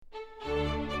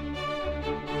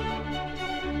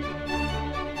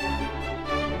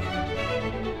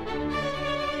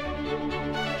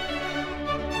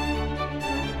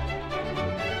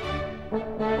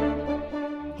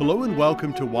Hello and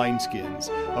welcome to Wineskins,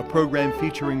 a program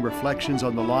featuring reflections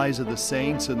on the lives of the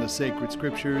saints and the sacred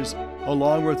scriptures,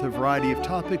 along with a variety of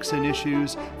topics and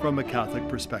issues from a Catholic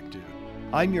perspective.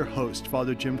 I'm your host,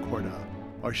 Father Jim Corda.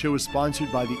 Our show is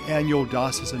sponsored by the annual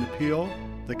Diocesan Appeal,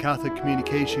 the Catholic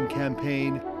Communication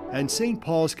Campaign, and St.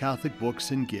 Paul's Catholic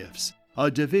Books and Gifts, a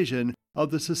division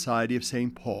of the Society of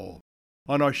St. Paul.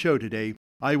 On our show today,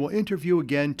 I will interview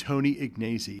again Tony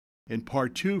Ignazi in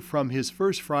part 2 from his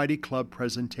First Friday Club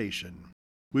presentation.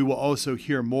 We will also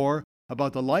hear more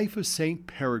about the life of St.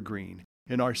 Peregrine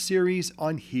in our series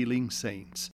on healing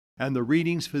saints, and the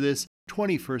readings for this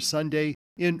 21st Sunday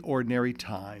in Ordinary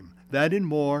Time. That and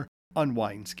more on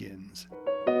Wineskins.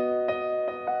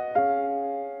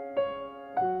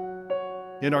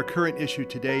 In our current issue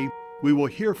today, we will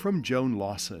hear from Joan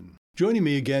Lawson. Joining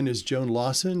me again is Joan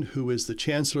Lawson, who is the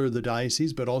Chancellor of the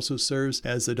Diocese, but also serves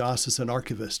as the Diocesan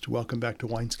Archivist. Welcome back to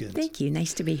Wineskins. Thank you.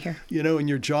 Nice to be here. You know, in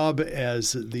your job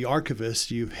as the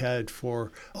Archivist you've had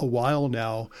for a while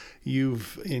now,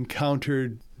 you've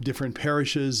encountered different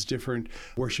parishes, different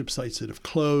worship sites that have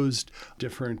closed,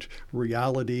 different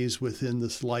realities within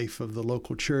this life of the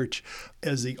local church.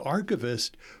 As the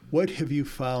Archivist, what have you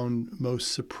found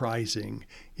most surprising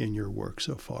in your work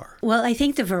so far? Well, I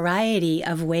think the variety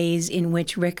of ways in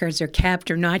which records are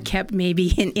kept or not kept maybe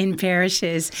in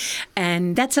parishes.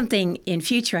 And that's something in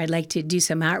future I'd like to do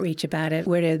some outreach about it.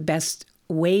 What are the best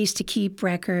ways to keep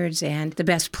records and the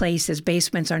best places.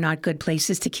 Basements are not good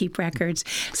places to keep records.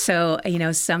 So,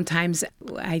 sometimes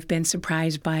I've been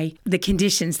surprised by the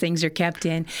conditions things are kept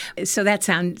in. So that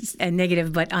sounds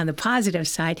negative, but on the positive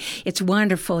side, it's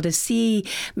wonderful to see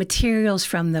materials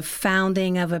from the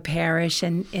founding of a parish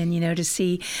and to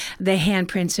see the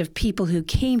handprints of people who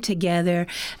came together,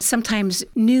 sometimes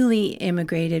newly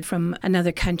immigrated from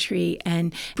another country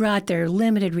and brought their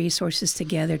limited resources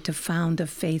together to found a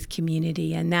faith community.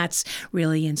 And that's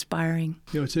really inspiring.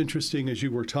 It's interesting as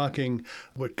you were talking,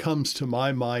 what comes to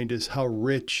my mind is how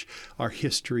rich our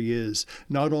history is,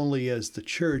 not only as the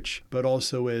church, but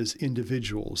also as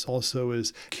individuals, also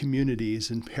as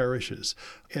communities and parishes.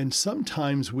 And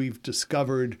sometimes we've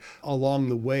discovered along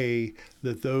the way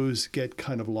that those get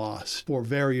kind of lost for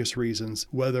various reasons,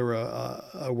 whether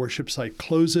a worship site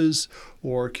closes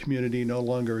or a community no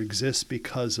longer exists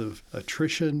because of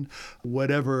attrition,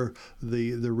 whatever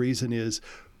the reason is.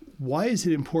 Why is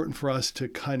it important for us to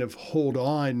kind of hold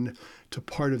on to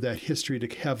part of that history,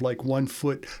 to have like one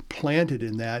foot planted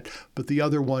in that, but the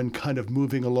other one kind of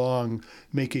moving along,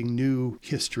 making new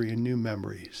history and new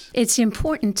memories? It's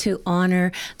important to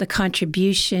honor the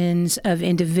contributions of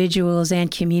individuals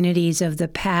and communities of the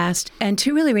past and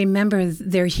to really remember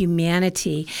their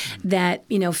humanity, that,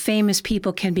 famous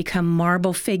people can become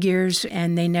marble figures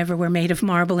and they never were made of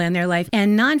marble in their life.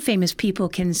 And non-famous people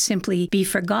can simply be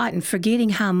forgotten,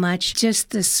 forgetting how much just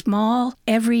the small,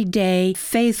 everyday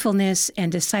faithfulness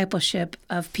and discipleship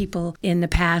of people in the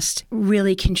past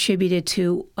really contributed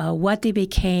to what they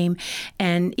became.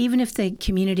 And even if the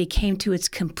community came to its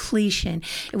completion,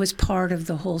 it was part of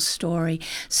the whole story.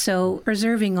 So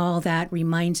preserving all that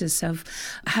reminds us of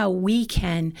how we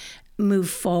can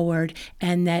move forward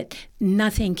and that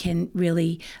nothing can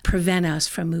really prevent us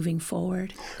from moving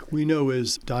forward. We know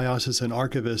as diocesan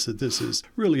archivists that this is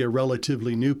really a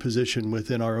relatively new position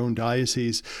within our own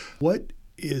diocese. What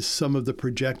is some of the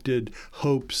projected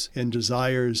hopes and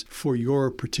desires for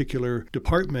your particular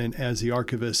department as the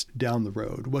archivist down the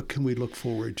road? What can we look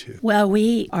forward to? Well,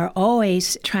 we are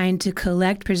always trying to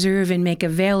collect, preserve, and make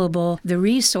available the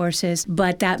resources,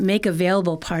 but that make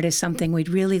available part is something we'd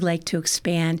really like to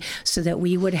expand so that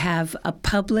we would have a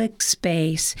public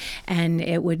space, and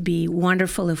it would be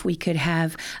wonderful if we could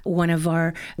have one of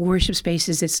our worship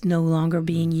spaces that's no longer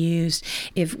being used,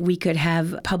 if we could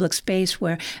have a public space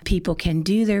where people can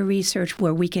do their research,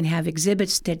 where we can have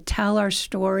exhibits that tell our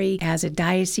story as a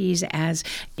diocese, as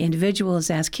individuals,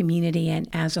 as community, and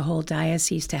as a whole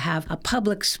diocese, to have a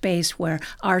public space where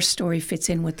our story fits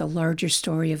in with the larger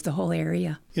story of the whole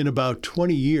area. In about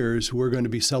 20 years, we're going to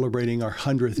be celebrating our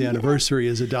 100th anniversary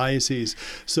as a diocese.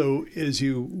 So as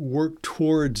you work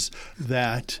towards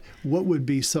that, what would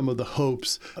be some of the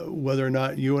hopes? Whether or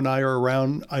not you and I are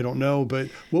around, I don't know, but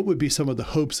what would be some of the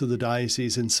hopes of the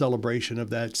diocese in celebration of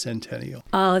that centennial?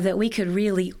 Oh, that we could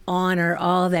really honor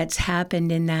all that's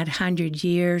happened in that 100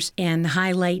 years and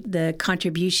highlight the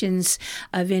contributions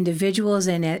of individuals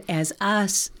and as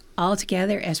us all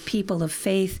together as people of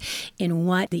faith in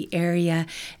what the area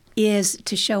is,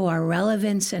 to show our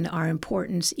relevance and our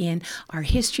importance in our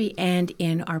history and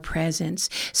in our presence,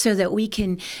 so that we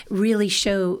can really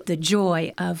show the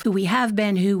joy of who we have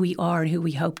been, who we are, and who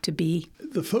we hope to be.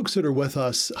 The folks that are with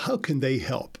us, how can they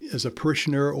help as a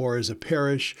parishioner or as a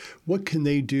parish? What can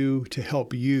they do to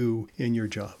help you in your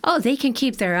job? Oh, they can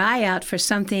keep their eye out for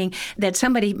something that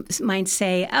somebody might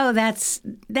say, oh, that's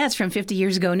from 50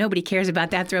 years ago. Nobody cares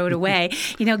about that. Throw it away.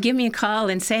 Give me a call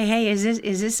and say, hey, is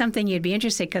this something you'd be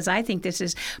interested in? Because I think this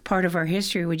is part of our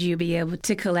history. Would you be able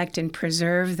to collect and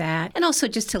preserve that? And also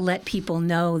just to let people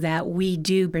know that we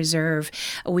do preserve,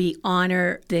 we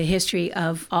honor the history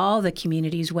of all the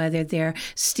communities, whether they're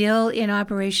still in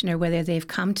operation or whether they've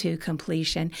come to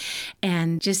completion.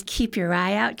 And just keep your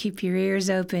eye out, keep your ears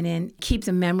open, and keep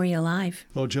the memory alive.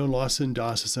 Well, Joan Lawson,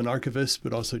 diocesan archivist,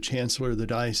 but also chancellor of the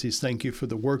diocese, thank you for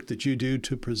the work that you do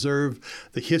to preserve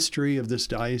the history of this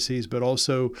diocese, but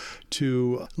also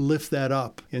to lift that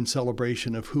up in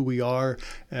celebration of who we are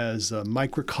as a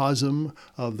microcosm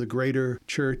of the greater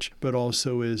church, but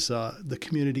also as the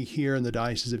community here in the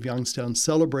Diocese of Youngstown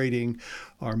celebrating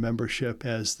our membership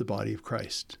as the body of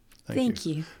Christ. Thank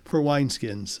you. For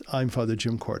Wineskins, I'm Father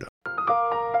Jim Corda.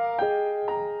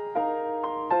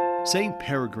 St.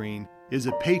 Peregrine is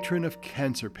a patron of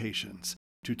cancer patients.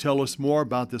 To tell us more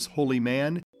about this holy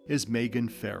man is Megan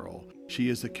Farrell. She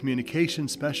is the communication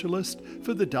specialist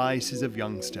for the Diocese of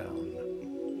Youngstown.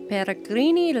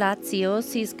 Peregrini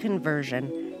Laziosi's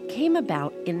conversion came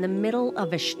about in the middle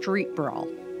of a street brawl.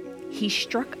 He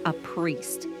struck a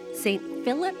priest, St.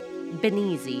 Philip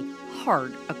Benizi,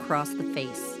 hard across the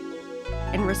face.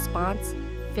 In response,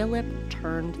 Philip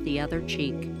turned the other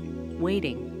cheek,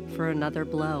 waiting for another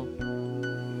blow.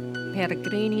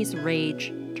 Peregrini's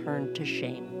rage turned to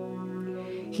shame.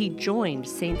 He joined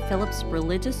St. Philip's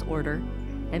religious order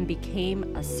and became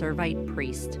a Servite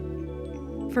priest.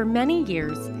 For many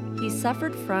years, he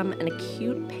suffered from an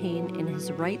acute pain in his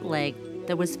right leg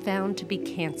that was found to be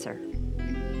cancer.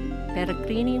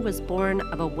 Peregrini was born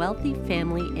of a wealthy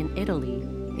family in Italy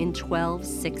in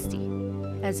 1260.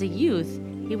 As a youth,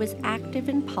 he was active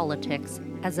in politics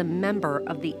as a member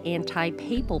of the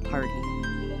anti-papal party.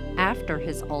 After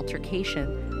his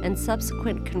altercation and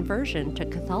subsequent conversion to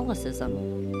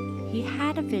Catholicism, he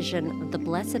had a vision of the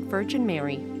Blessed Virgin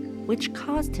Mary, which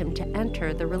caused him to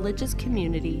enter the religious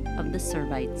community of the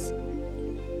Servites.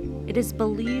 It is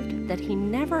believed that he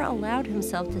never allowed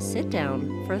himself to sit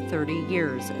down for 30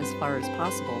 years as far as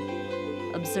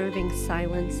possible, observing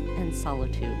silence and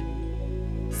solitude.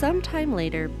 Sometime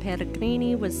later,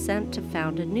 Peregrini was sent to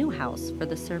found a new house for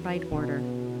the Servite order.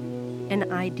 An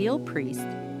ideal priest,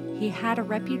 he had a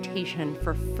reputation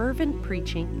for fervent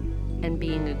preaching and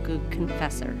being a good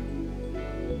confessor.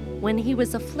 When he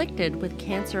was afflicted with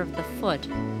cancer of the foot,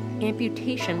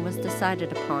 amputation was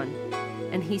decided upon,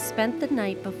 and he spent the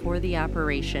night before the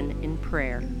operation in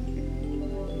prayer.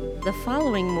 The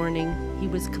following morning, he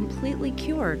was completely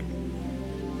cured.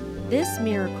 This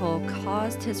miracle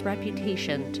caused his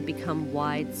reputation to become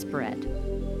widespread.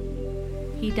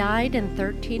 He died in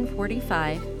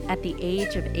 1345 at the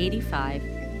age of 85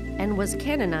 and was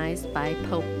canonized by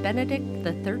Pope Benedict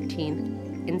XIII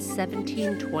in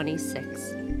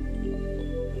 1726.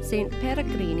 St.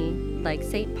 Peregrini, like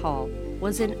St. Paul,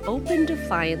 was in open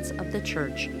defiance of the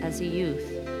Church as a youth.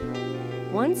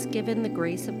 Once given the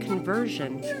grace of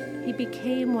conversion, he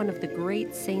became one of the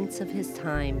great saints of his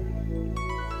time.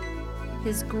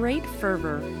 His great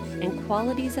fervor and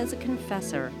qualities as a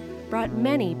confessor brought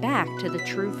many back to the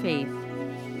true faith.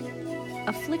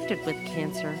 Afflicted with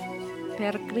cancer,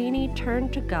 Peregrini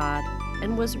turned to God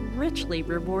and was richly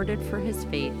rewarded for his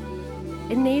faith,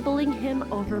 enabling him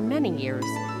over many years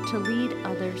to lead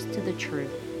others to the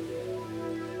truth.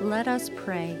 Let us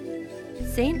pray.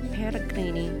 Saint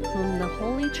Peregrini, whom the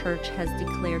Holy Church has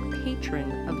declared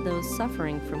patron of those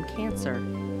suffering from cancer,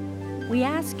 we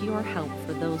ask your help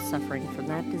for those suffering from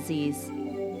that disease.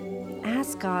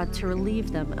 Ask God to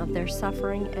relieve them of their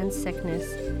suffering and sickness,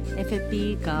 if it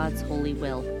be God's holy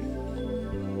will.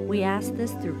 We ask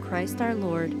this through Christ our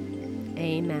Lord.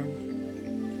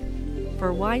 Amen.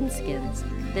 For Wineskins,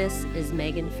 this is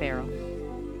Megan Farrell.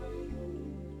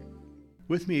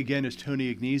 With me again is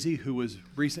Tony Agnesi, who was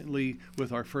recently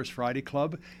with our First Friday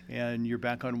Club, and you're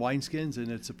back on Wineskins, and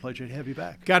it's a pleasure to have you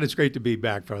back. God, it's great to be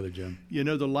back, Father Jim. You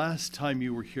know, the last time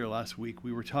you were here last week,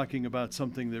 we were talking about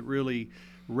something that really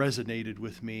resonated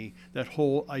with me, that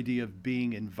whole idea of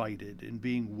being invited and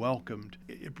being welcomed.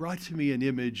 It brought to me an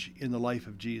image in the life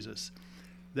of Jesus,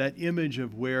 that image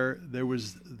of where there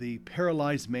was the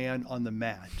paralyzed man on the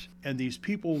mat, and these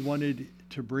people wanted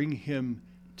to bring him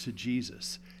to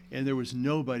Jesus. And there was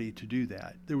nobody to do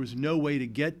that. There was no way to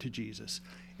get to Jesus.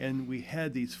 And we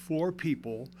had these 4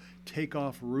 people take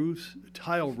off roofs,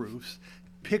 tile roofs,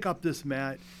 pick up this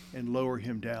mat and lower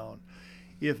him down.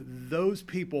 if those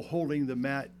people holding the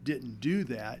mat didn't do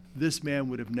that, this man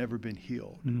would have never been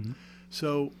healed. Mm-hmm.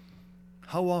 So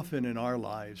how often in our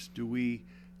lives do we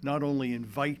not only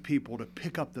invite people to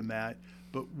pick up the mat,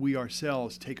 but we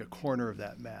ourselves take a corner of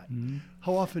that mat? Mm-hmm.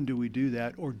 How often do we do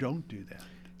that or don't do that?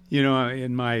 You know,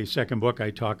 in my second book, I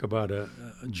talk about a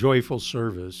joyful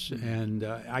service, and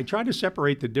I try to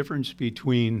separate the difference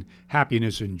between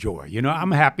happiness and joy. You know,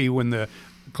 I'm happy when the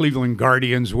Cleveland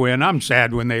Guardians win. I'm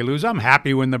sad when they lose. I'm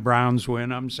happy when the Browns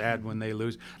win. I'm sad when they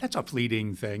lose. That's a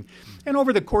fleeting thing. And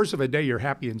over the course of a day, you're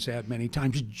happy and sad many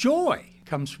times. Joy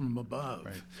comes from above.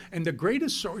 Right. And the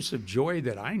greatest source of joy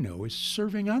that I know is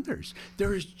serving others.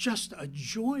 There is just a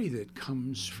joy that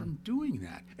comes from doing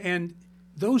that. And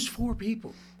those 4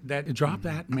 people that drop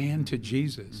that man to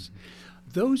Jesus,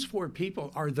 those 4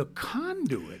 people are the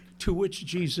conduit to which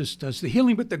Jesus does the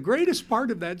healing. But the greatest part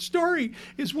of that story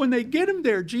is when they get him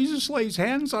there, Jesus lays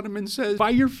hands on him and says, by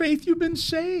your faith, you've been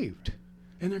saved.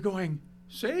 And they're going,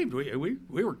 saved? We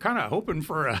were kind of hoping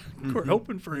for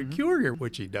a cure here,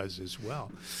 which he does as well.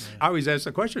 Yeah. I always ask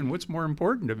the question, what's more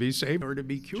important, to be saved or to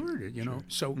be cured? You know,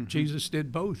 so Jesus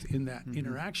did both in that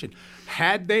interaction.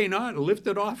 Had they not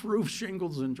lifted off roof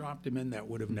shingles and dropped him in, that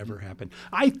would have never happened.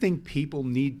 I think people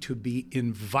need to be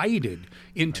invited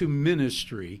into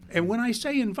ministry. And when I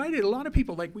say invited, a lot of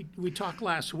people, like we talked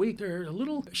last week, they're a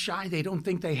little shy. They don't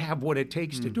think they have what it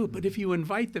takes to do it. But if you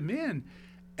invite them in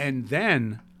and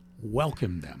then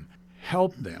welcome them,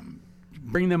 help them,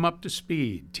 bring them up to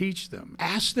speed, teach them,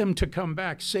 ask them to come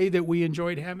back, say that we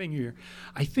enjoyed having you here,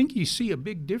 I think you see a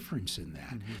big difference in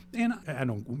that. And I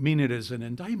don't mean it as an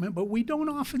indictment, but we don't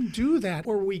often do that,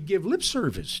 or we give lip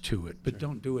service to it, but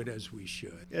don't do it as we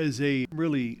should. As a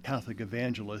really Catholic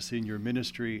evangelist in your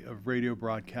ministry of radio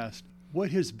broadcast,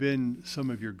 what has been some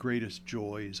of your greatest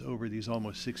joys over these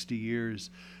almost 60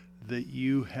 years that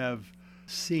you have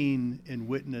seen and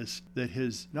witnessed that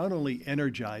has not only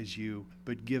energized you,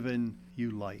 but given you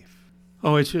life?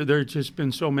 Oh, there's just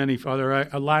been so many, Father.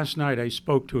 Last night I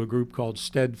spoke to a group called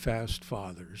Steadfast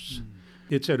Fathers.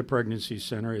 It's at a pregnancy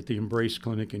center at the Embrace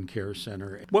Clinic and Care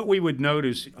Center. What we would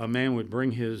notice, a man would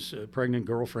bring his pregnant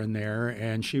girlfriend there,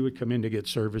 and she would come in to get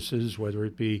services, whether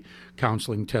it be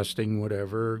counseling, testing,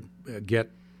 whatever,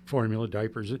 get formula,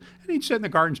 diapers, and he'd sit in the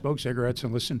car and smoke cigarettes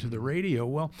and listen to the radio.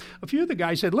 Well, a few of the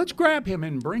guys said, let's grab him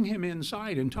and bring him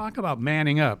inside and talk about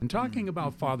manning up and talking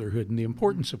about fatherhood and the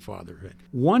importance of fatherhood.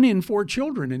 1 in 4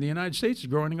 children in the United States is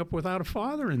growing up without a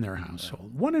father in their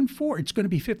household. 1 in 4. It's going to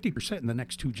be 50% in the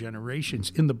next 2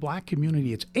 generations. In the Black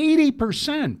community, it's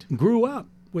 80% grew up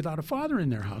without a father in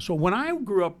their house. So when I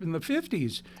grew up in the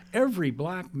 50s, every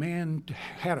black man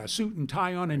had a suit and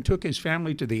tie on and took his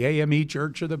family to the AME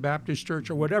church or the Baptist church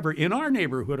or whatever in our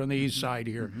neighborhood on the east side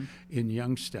here in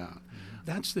Youngstown.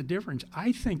 That's the difference.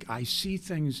 I think I see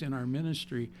things in our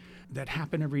ministry that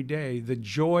happen every day, the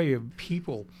joy of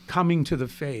people coming to the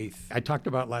faith. I talked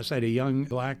about last night a young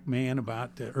black man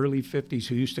about the early 50s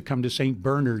who used to come to St.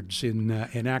 Bernard's in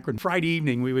Akron. Friday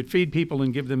evening, we would feed people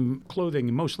and give them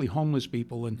clothing, mostly homeless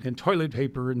people, and toilet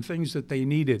paper and things that they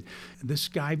needed. This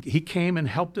guy, he came and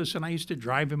helped us, and I used to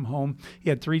drive him home. He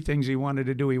had 3 things he wanted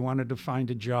to do. He wanted to find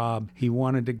a job. He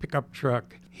wanted to pick up a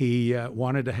truck. He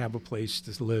wanted to have a place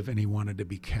to live, and he wanted to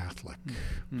be Catholic.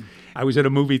 I was at a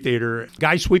movie theater.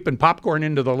 Guy sweeping popcorn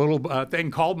into the little thing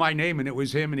called my name, and it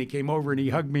was him, and he came over and he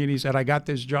hugged me, and he said, I got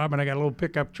this job, and I got a little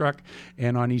pickup truck,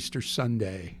 and on Easter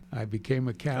Sunday, I became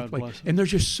a Catholic. And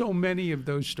there's just so many of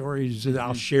those stories that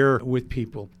I'll share with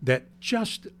people that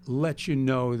just let you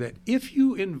know that if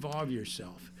you involve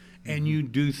yourself and you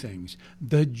do things,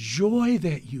 the joy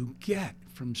that you get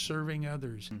from serving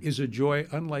others is a joy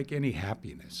unlike any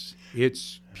happiness.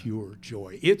 It's pure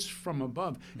joy. It's from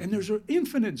above. And there's an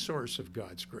infinite source of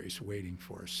God's grace waiting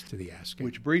for us to the asking.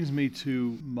 Which brings me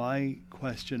to my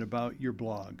question about your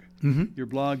blog. Your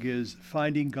blog is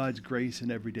Finding God's Grace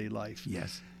in Everyday Life.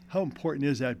 Yes. How important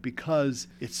is that? Because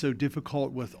it's so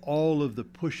difficult with all of the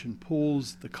push and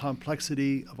pulls, the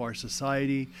complexity of our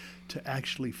society, to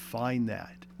actually find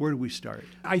that. Where do we start?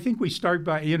 I think we start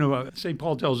by, St.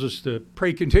 Paul tells us to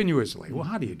pray continuously. Well,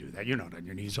 how do you do that? You're not on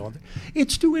your knees all day.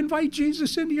 It's to invite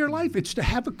Jesus into your life. It's to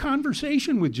have a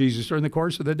conversation with Jesus during the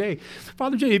course of the day.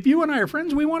 Father Jay, if you and I are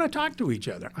friends, we want to talk to each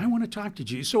other. I want to talk to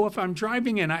Jesus. So if I'm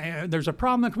driving and there's a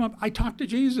problem that comes up, I talk to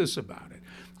Jesus about it.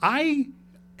 I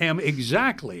am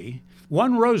exactly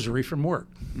 1 rosary from work.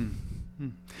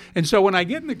 And so when I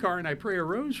get in the car and I pray a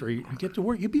rosary and get to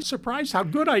work, you'd be surprised how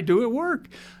good I do at work.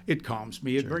 It calms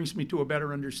me. It brings me to a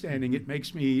better understanding. It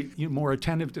makes me more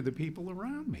attentive to the people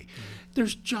around me.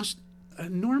 There's just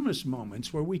enormous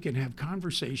moments where we can have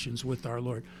conversations with our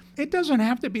Lord. It doesn't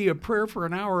have to be a prayer for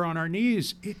an hour on our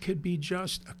knees. It could be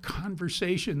just a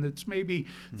conversation that's maybe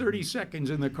 30 seconds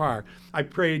in the car. I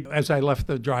prayed as I left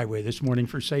the driveway this morning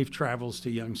for safe travels to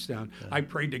Youngstown. I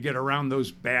prayed to get around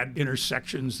those bad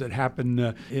intersections that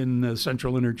happen in the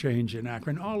Central Interchange in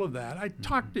Akron, all of that. I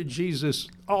talked to Jesus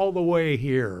all the way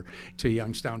here to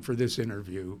Youngstown for this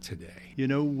interview today. You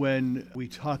know, when we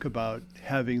talk about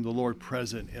having the Lord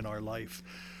present in our life,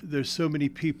 there's so many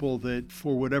people that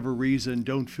for whatever reason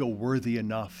don't feel worthy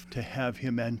enough to have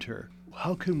him enter.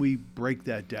 How can we break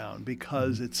that down?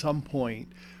 Because at some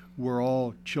point, we're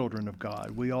all children of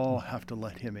God. We all have to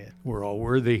let him in. We're all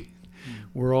worthy.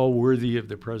 We're all worthy of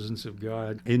the presence of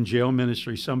God. In jail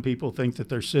ministry, some people think that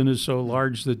their sin is so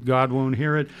large that God won't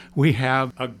hear it. We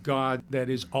have a God that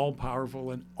is all-powerful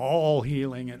and all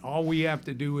healing, and all we have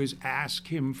to do is ask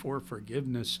him for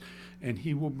forgiveness, and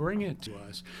he will bring it to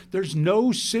us. There's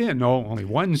no sin, only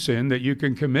one sin that you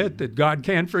can commit that God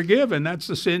can't forgive, and that's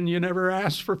the sin you never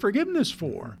asked for forgiveness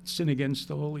for, sin against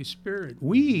the Holy Spirit.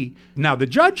 Now the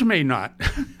judge may not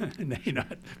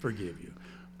forgive you,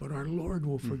 but our Lord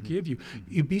will forgive you.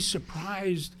 You'd be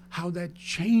surprised how that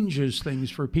changes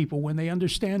things for people when they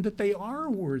understand that they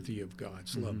are worthy of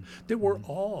God's love, that we're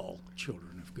all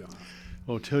children of God.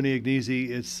 Well, Tony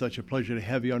Agnesi, it's such a pleasure to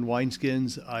have you on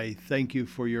Wineskins. I thank you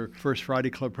for your First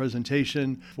Friday Club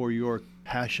presentation, for your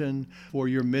passion, for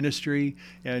your ministry,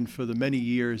 and for the many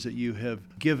years that you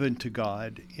have given to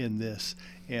God in this.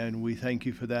 And we thank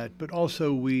you for that. But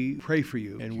also we pray for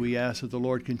you, and we ask that the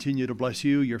Lord continue to bless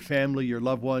you, your family, your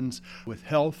loved ones, with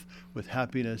health, with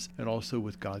happiness, and also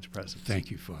with God's presence.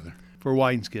 Thank you, Father. For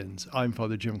Wineskins, I'm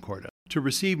Father Jim Corda. To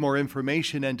receive more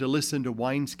information and to listen to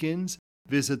Wineskins,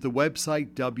 visit the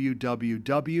website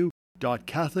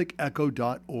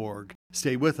www.catholicecho.org.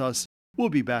 Stay with us. We'll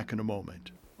be back in a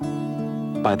moment.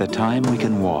 By the time we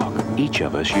can walk, each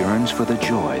of us yearns for the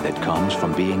joy that comes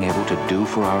from being able to do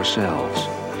for ourselves.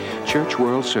 Church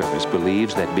World Service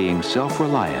believes that being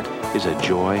self-reliant is a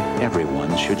joy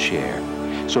everyone should share.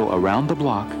 So around the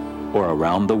block or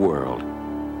around the world,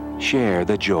 share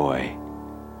the joy.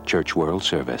 Church World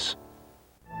Service.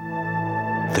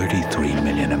 33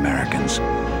 million Americans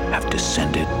have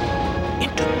descended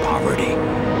into poverty.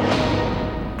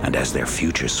 And as their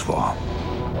futures fall,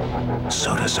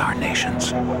 so does our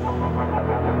nation's.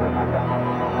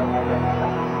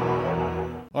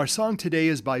 Our song today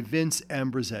is by Vince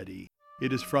Ambrosetti.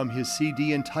 It is from his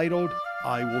CD entitled,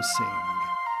 I Will Sing.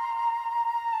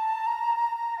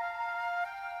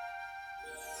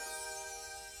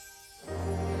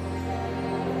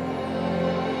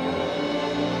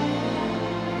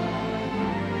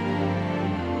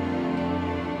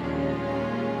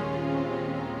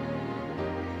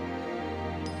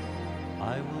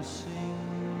 I will sing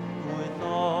with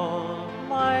all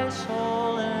my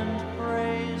soul and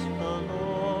praise the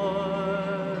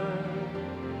Lord.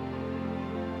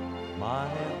 My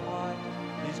heart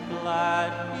is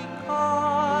glad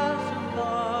because of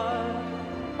God,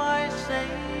 my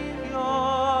Savior,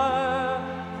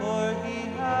 for he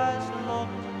has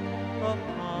looked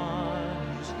upon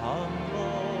his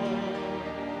humble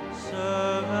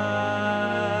servant.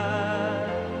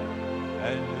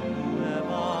 And who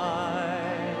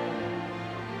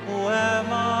am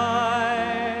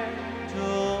I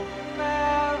to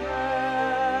merit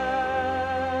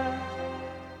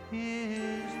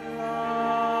his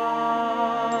love?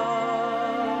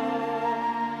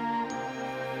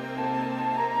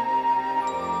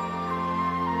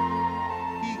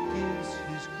 He gives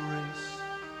his grace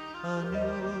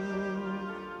anew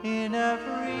in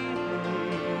every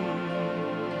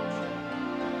age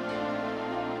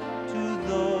to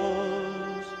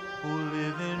those who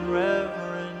live in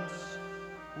reverence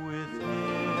with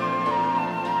him.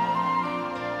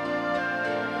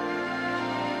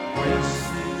 Grace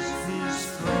is his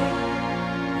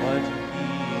strength, but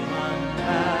he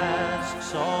unmasks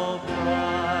all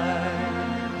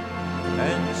pride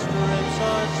and strips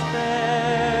us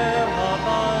bare of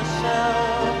our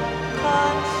self-conceit.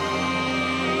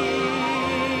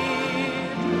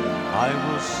 I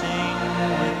will sing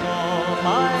with all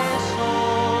my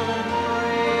soul and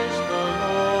praise the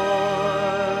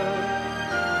Lord.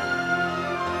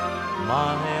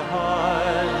 My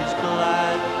heart is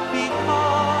glad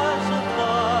because of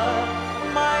God,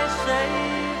 my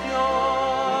Savior,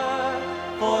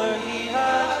 for he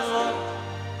has looked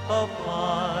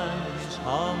upon his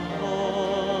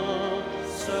humble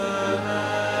servant.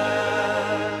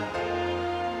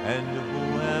 And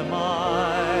who am I?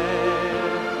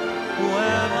 Who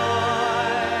am I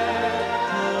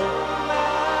to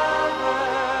merit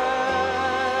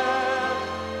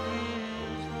his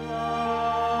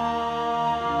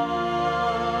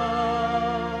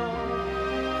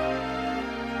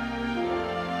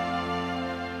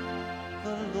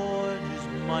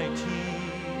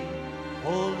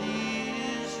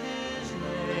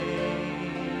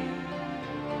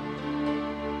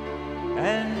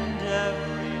and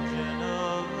every generation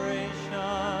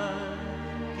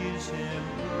gives him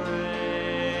praise.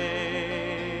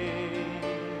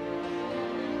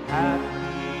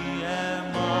 Happy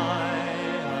am I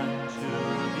unto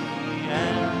the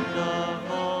end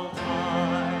of all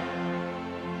time,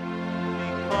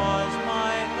 because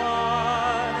my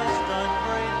God has done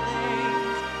great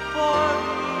things for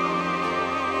me.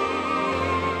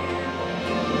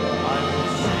 I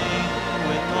will sing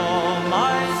with all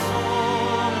my soul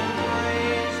and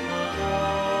praise the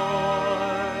Lord.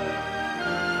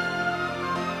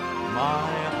 My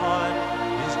heart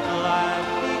is glad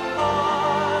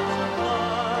because of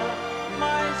God,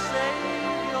 my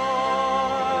Savior,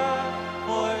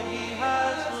 for he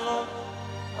has looked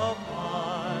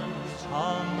upon his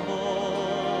humble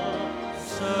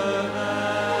servant.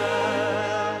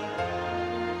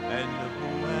 And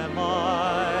who am I?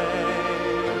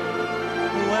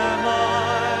 Who am I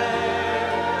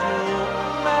to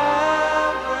merit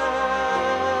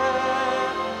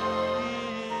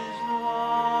his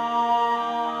love?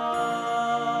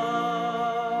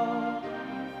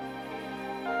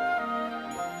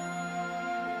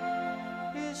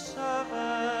 His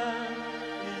servant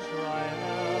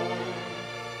Israel,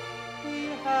 he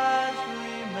has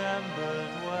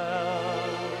remembered well.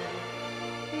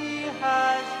 He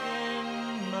has been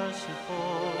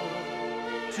merciful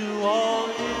to all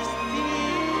his people.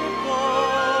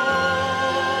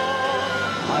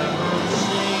 I will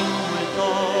sing with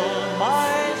all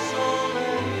my soul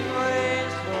and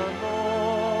praise the Lord.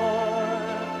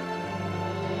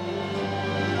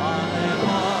 My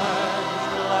heart is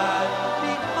glad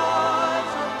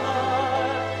because of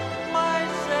God, my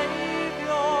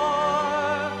Savior,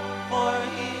 for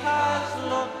he has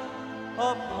looked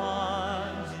upon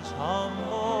his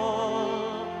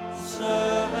humble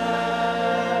servant.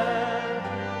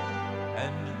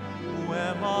 And who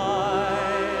am I?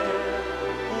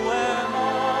 Who am I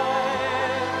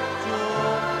to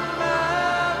merit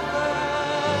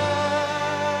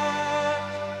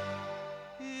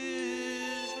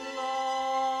his love?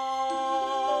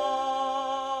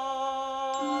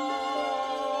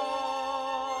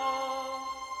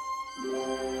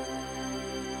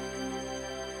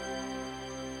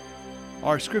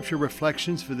 Our scripture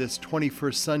reflections for this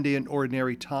 21st Sunday in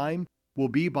Ordinary Time will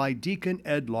be by Deacon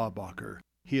Ed Laubacher.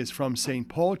 He is from St.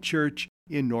 Paul Church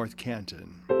in North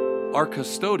Canton. Our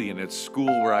custodian at school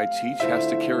where I teach has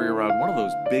to carry around one of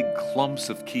those big clumps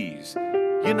of keys.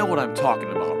 You know what I'm talking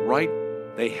about, right?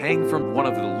 They hang from one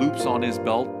of the loops on his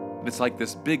belt, and it's like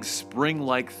this big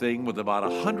spring-like thing with about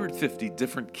 150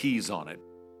 different keys on it.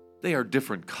 They are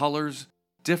different colors,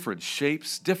 different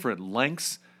shapes, different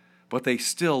lengths, but they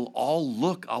still all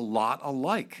look a lot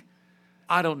alike.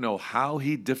 I don't know how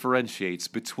he differentiates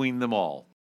between them all,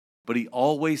 but he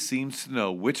always seems to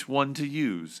know which one to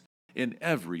use in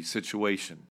every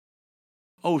situation.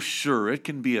 Oh, sure, it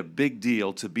can be a big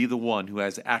deal to be the one who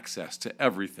has access to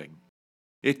everything.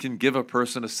 It can give a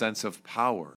person a sense of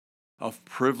power, of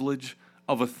privilege,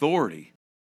 of authority,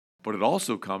 but it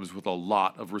also comes with a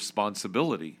lot of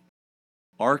responsibility.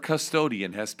 Our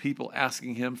custodian has people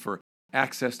asking him for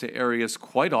access to areas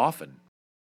quite often.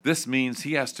 This means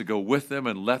he has to go with them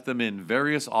and let them in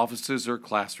various offices or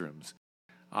classrooms.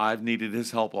 I've needed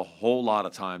his help a whole lot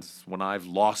of times when I've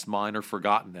lost mine or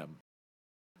forgotten them.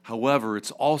 However,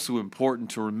 it's also important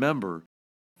to remember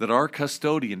that our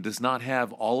custodian does not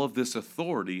have all of this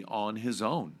authority on his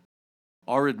own.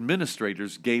 Our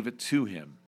administrators gave it to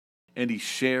him, and he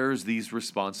shares these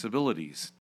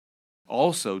responsibilities.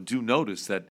 Also, do notice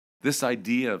that this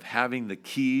idea of having the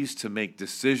keys to make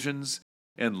decisions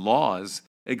and laws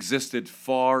existed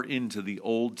far into the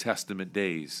Old Testament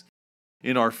days.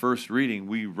 In our first reading,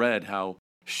 we read how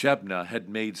Shebna had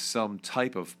made some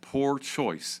type of poor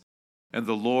choice, and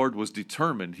the Lord was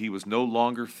determined he was no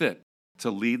longer fit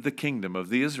to lead the kingdom of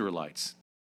the Israelites.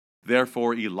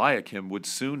 Therefore, Eliakim would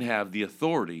soon have the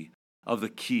authority of the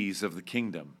keys of the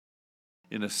kingdom.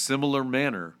 In a similar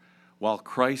manner, while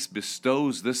Christ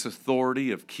bestows this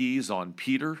authority of keys on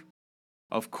Peter,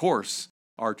 of course,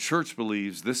 our church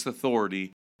believes this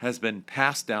authority has been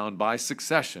passed down by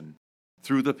succession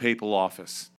through the papal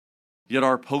office. Yet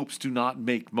our popes do not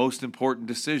make most important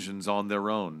decisions on their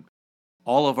own.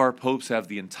 All of our popes have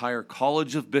the entire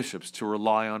College of Bishops to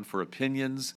rely on for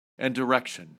opinions and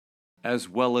direction, as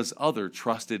well as other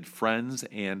trusted friends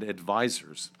and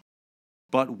advisors.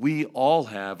 But we all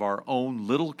have our own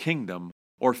little kingdom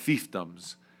or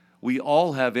fiefdoms. We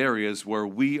all have areas where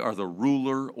we are the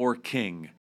ruler or king,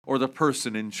 or the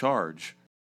person in charge.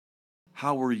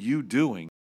 How are you doing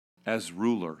as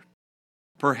ruler?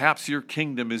 Perhaps your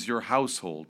kingdom is your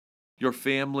household, your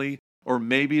family, or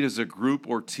maybe it is a group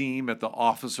or team at the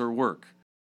office or work.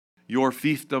 Your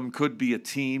fiefdom could be a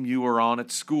team you are on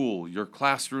at school, your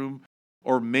classroom,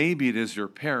 or maybe it is your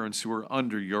parents who are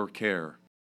under your care.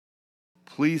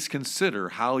 Please consider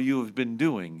how you have been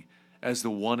doing as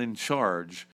the one in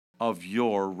charge of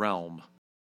your realm.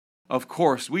 Of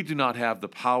course, we do not have the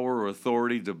power or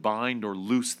authority to bind or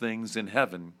loose things in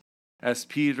heaven, as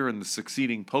Peter and the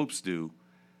succeeding popes do.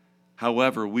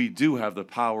 However, we do have the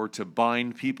power to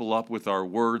bind people up with our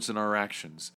words and our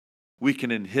actions. We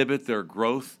can inhibit their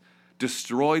growth,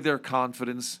 destroy their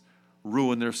confidence,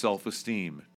 ruin their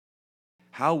self-esteem.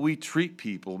 How we treat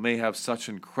people may have such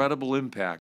incredible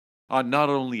impact on not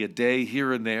only a day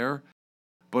here and there,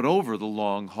 but over the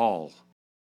long haul.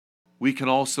 We can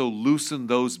also loosen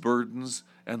those burdens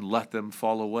and let them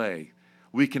fall away.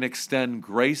 We can extend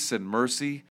grace and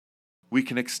mercy. We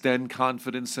can extend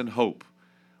confidence and hope.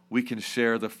 We can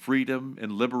share the freedom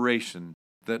and liberation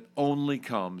that only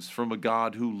comes from a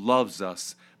God who loves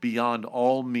us beyond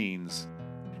all means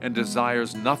and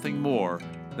desires nothing more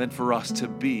than for us to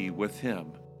be with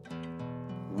Him.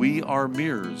 We are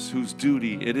mirrors whose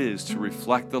duty it is to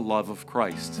reflect the love of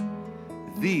Christ.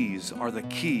 These are the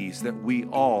keys that we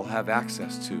all have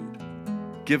access to,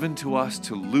 given to us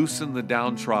to loosen the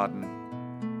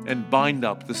downtrodden and bind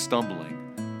up the stumbling,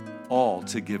 all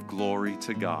to give glory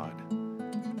to God.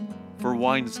 For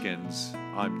Wineskins,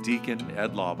 I'm Deacon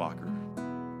Ed Laubacher.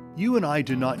 You and I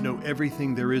do not know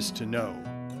everything there is to know,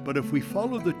 but if we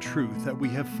follow the truth that we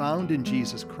have found in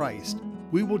Jesus Christ,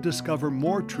 we will discover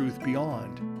more truth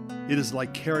beyond. It is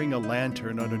like carrying a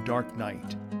lantern on a dark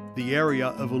night. The area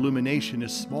of illumination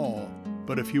is small,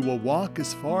 but if you will walk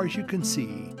as far as you can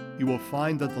see, you will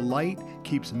find that the light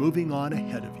keeps moving on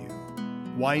ahead of you.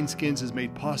 Wineskins is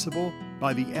made possible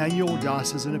by the annual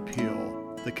Diocesan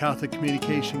Appeal, the Catholic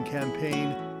Communication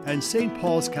Campaign, and St.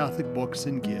 Paul's Catholic Books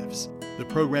and Gifts. The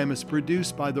program is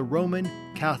produced by the Roman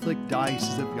Catholic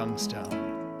Diocese of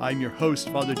Youngstown. I'm your host,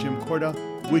 Father Jim Corda,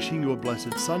 wishing you a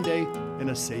blessed Sunday and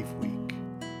a safe week.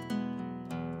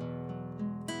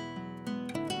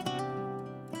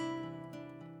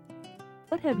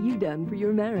 What have you done for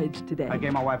your marriage today? I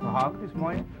gave my wife a hug this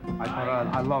morning. I told her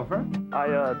I love her.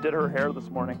 I did her hair this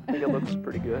morning. I think it looks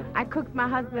pretty good. I cooked my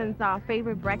husband's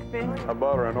favorite breakfast. I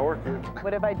bought her an orchid.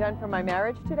 What have I done for my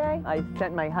marriage today? I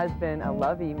sent my husband a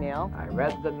love email. I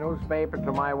read the newspaper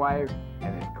to my wife,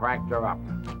 and it cracked her up.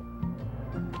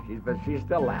 But she's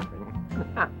still laughing.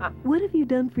 What have you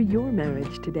done for your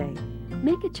marriage today?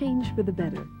 Make a change for the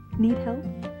better. Need help?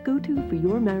 Go to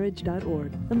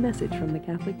foryourmarriage.org, a message from the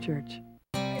Catholic Church.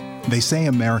 They say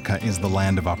America is the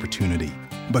land of opportunity,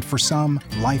 but for some,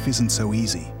 life isn't so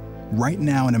easy. Right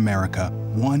now in America,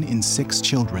 1 in 6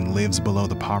 children lives below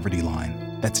the poverty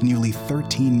line. That's nearly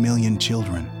 13 million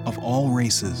children of all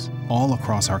races, all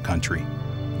across our country.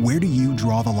 Where do you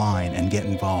draw the line and get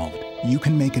involved? You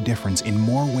can make a difference in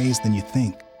more ways than you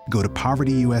think. Go to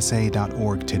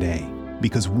povertyusa.org today,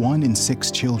 because 1 in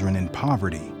 6 children in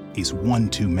poverty is one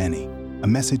too many. A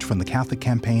message from the Catholic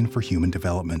Campaign for Human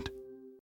Development.